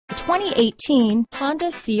2018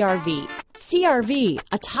 Honda CR-V. CR-V,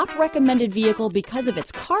 a top recommended vehicle because of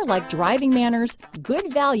its car-like driving manners,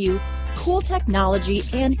 good value, cool technology,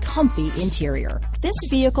 and comfy interior. This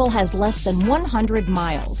vehicle has less than 100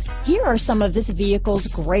 miles. Here are some of this vehicle's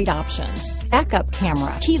great options: backup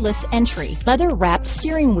camera, keyless entry, leather-wrapped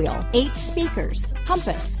steering wheel, 8 speakers,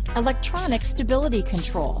 compass, electronic stability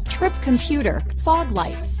control, trip computer, fog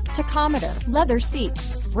lights, tachometer, leather seats,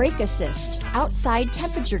 brake assist, outside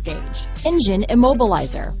temperature gauge, engine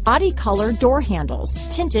immobilizer, body color door handles,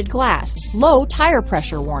 tinted glass, low tire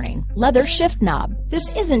pressure warning, leather shift knob. This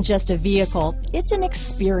isn't just a vehicle, it's an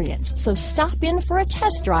experience. So stop in for a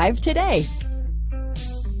test drive today.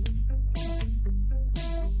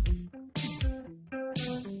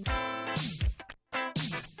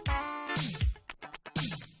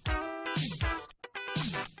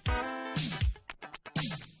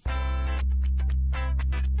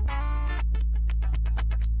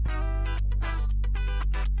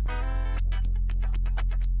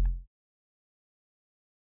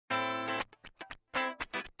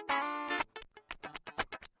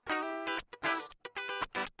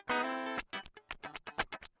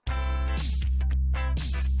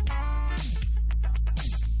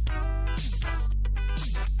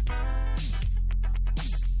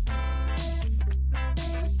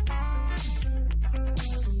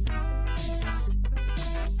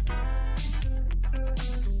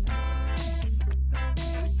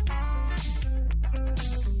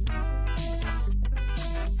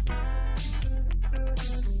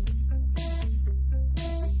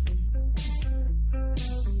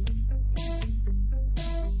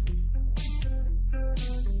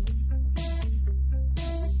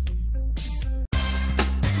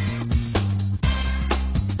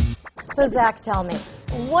 So Zach, tell me,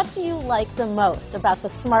 what do you like the most about the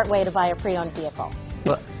smart way to buy a pre-owned vehicle?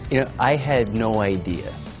 Well, I had no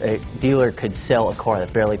idea a dealer could sell a car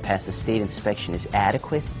that barely passed the state inspection as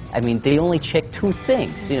adequate. I mean, they only check 2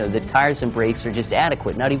 things. The tires and brakes are just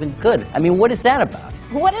adequate, not even good. I mean, what is that about?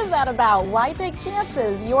 What is that about? Why take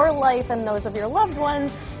chances? Your life and those of your loved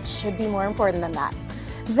ones should be more important than that.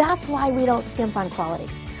 That's why we don't skimp on quality.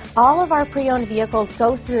 All of our pre-owned vehicles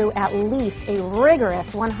go through at least a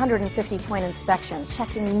rigorous 150-point inspection,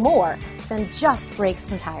 checking more than just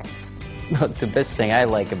brakes and tires. The best thing I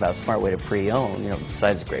like about Smart Way to Pre-Own,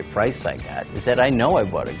 besides the great price I got, is that I know I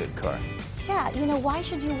bought a good car. Yeah, why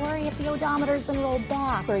should you worry if the odometer's been rolled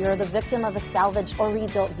back, or you're the victim of a salvaged or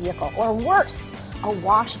rebuilt vehicle, or worse, a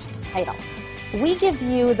washed title? We give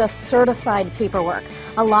you the certified paperwork,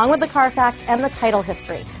 along with the Carfax and the title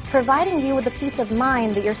history, providing you with the peace of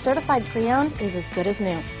mind that your certified pre-owned is as good as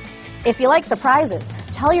new. If you like surprises,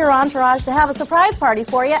 tell your entourage to have a surprise party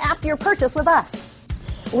for you after your purchase with us.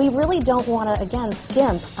 We really don't want to, again,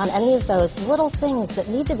 skimp on any of those little things that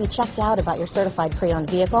need to be checked out about your certified pre-owned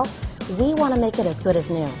vehicle. We want to make it as good as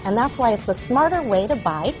new, and that's why it's the smarter way to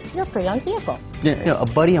buy your pre-owned vehicle. A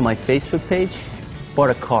buddy on my Facebook page bought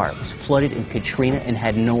a car, was flooded in Katrina, and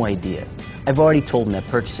had no idea. I've already told him that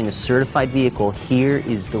purchasing a certified vehicle here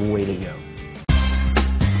is the way to go.